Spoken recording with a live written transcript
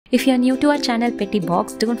If you are new to our channel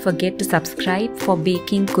Pettibox, don't forget to subscribe for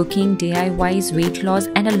baking, cooking, DIYs, weight loss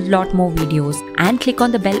and a lot more videos. And click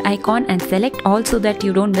on the bell icon and select all so that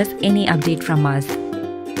you don't miss any update from us.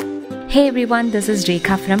 Hey everyone, this is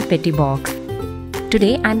Rekha from Pettibox.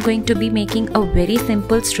 Today I'm going to be making a very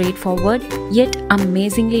simple, straightforward yet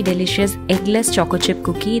amazingly delicious eggless choco chip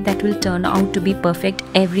cookie that will turn out to be perfect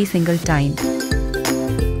every single time.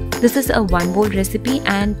 This is a one bowl recipe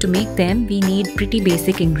and to make them we need pretty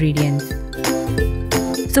basic ingredients.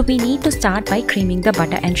 So we need to start by creaming the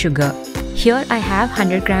butter and sugar. Here I have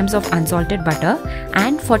 100 grams of unsalted butter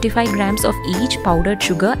and 45 grams of each powdered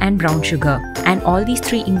sugar and brown sugar. And all these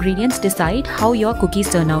three ingredients decide how your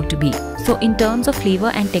cookies turn out to be. So in terms of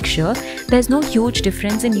flavor and texture, there's no huge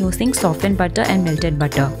difference in using softened butter and melted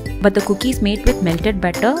butter. But the cookies made with melted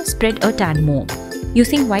butter spread a tad more.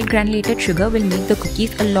 Using white granulated sugar will make the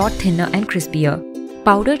cookies a lot thinner and crispier.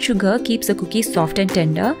 Powdered sugar keeps the cookies soft and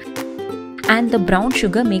tender, and the brown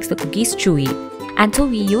sugar makes the cookies chewy. And so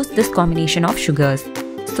we use this combination of sugars.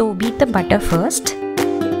 So beat the butter first,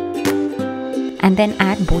 and then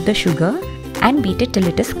add both the sugar and beat it till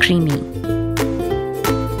it is creamy.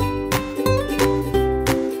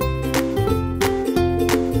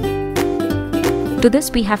 To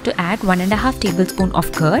this we have to add 1.5 tablespoons of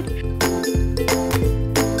curd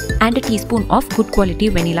and a teaspoon of good quality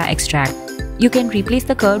vanilla extract. You can replace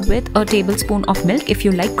the curd with a tablespoon of milk if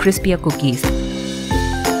you like crispier cookies.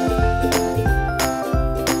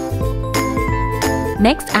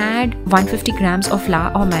 Next, add 150 grams of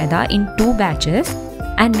flour or maida in 2 batches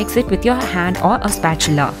and mix it with your hand or a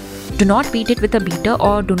spatula. Do not beat it with a beater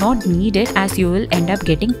or do not knead it, as you will end up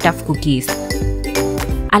getting tough cookies.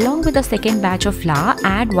 Along with the second batch of flour,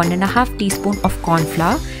 add 1.5 teaspoon of corn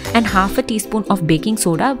flour and half a teaspoon of baking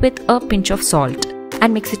soda with a pinch of salt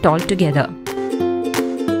and mix it all together.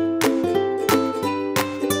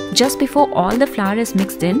 Just before all the flour is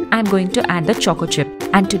mixed in, I am going to add the choco chip,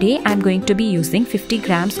 and today I am going to be using 50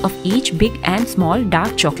 grams of each big and small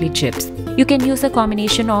dark chocolate chips. You can use a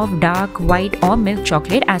combination of dark, white or milk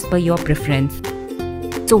chocolate as per your preference.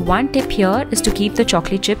 So one tip here is to keep the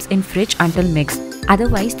chocolate chips in fridge until mixed.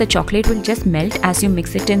 Otherwise, the chocolate will just melt as you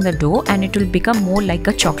mix it in the dough and it will become more like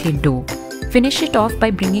a chocolate dough. Finish it off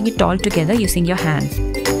by bringing it all together using your hands.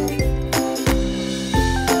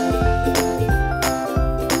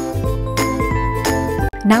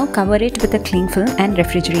 Now cover it with a cling film and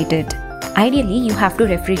refrigerate it. Ideally, you have to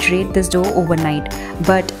refrigerate this dough overnight,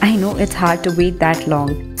 but I know it's hard to wait that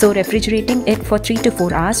long. So refrigerating it for 3 to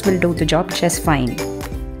 4 hours will do the job just fine.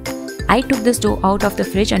 I took this dough out of the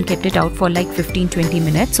fridge and kept it out for like 15-20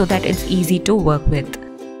 minutes so that it's easy to work with.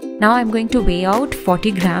 Now I'm going to weigh out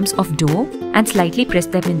 40 grams of dough and slightly press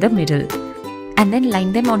them in the middle. And then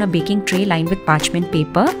line them on a baking tray lined with parchment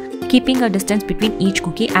paper, keeping a distance between each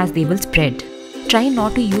cookie as they will spread. Try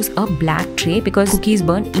not to use a black tray because cookies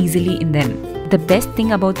burn easily in them. The best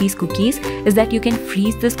thing about these cookies is that you can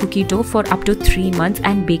freeze this cookie dough for up to 3 months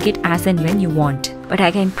and bake it as and when you want. But I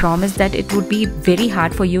can promise that it would be very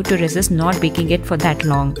hard for you to resist not baking it for that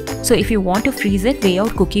long. So if you want to freeze it, weigh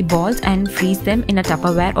out cookie balls and freeze them in a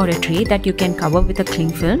Tupperware or a tray that you can cover with a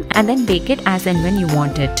cling film and then bake it as and when you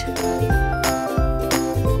want it.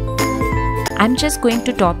 I'm just going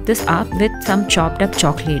to top this up with some chopped up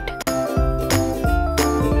chocolate.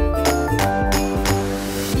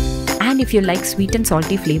 And if you like sweet and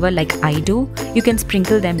salty flavor like I do, you can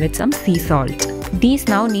sprinkle them with some sea salt. These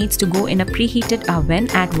now needs to go in a preheated oven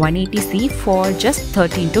at 180°C for just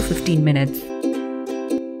 13 to 15 minutes.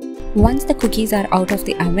 Once the cookies are out of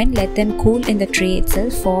the oven, let them cool in the tray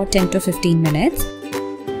itself for 10 to 15 minutes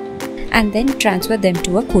and then transfer them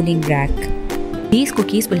to a cooling rack. These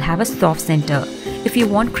cookies will have a soft center. If you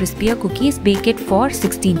want crispier cookies, bake it for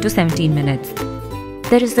 16 to 17 minutes.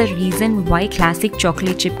 There is a reason why classic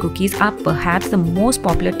chocolate chip cookies are perhaps the most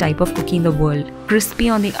popular type of cookie in the world. Crispy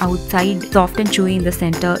on the outside, soft and chewy in the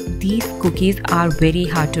center, these cookies are very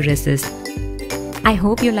hard to resist. I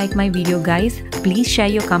hope you like my video, guys. Please share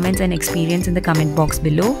your comments and experience in the comment box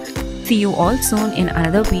below. See you all soon in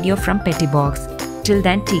another video from Pettibox. Till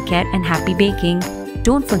then, take care and happy baking.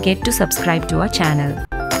 Don't forget to subscribe to our channel.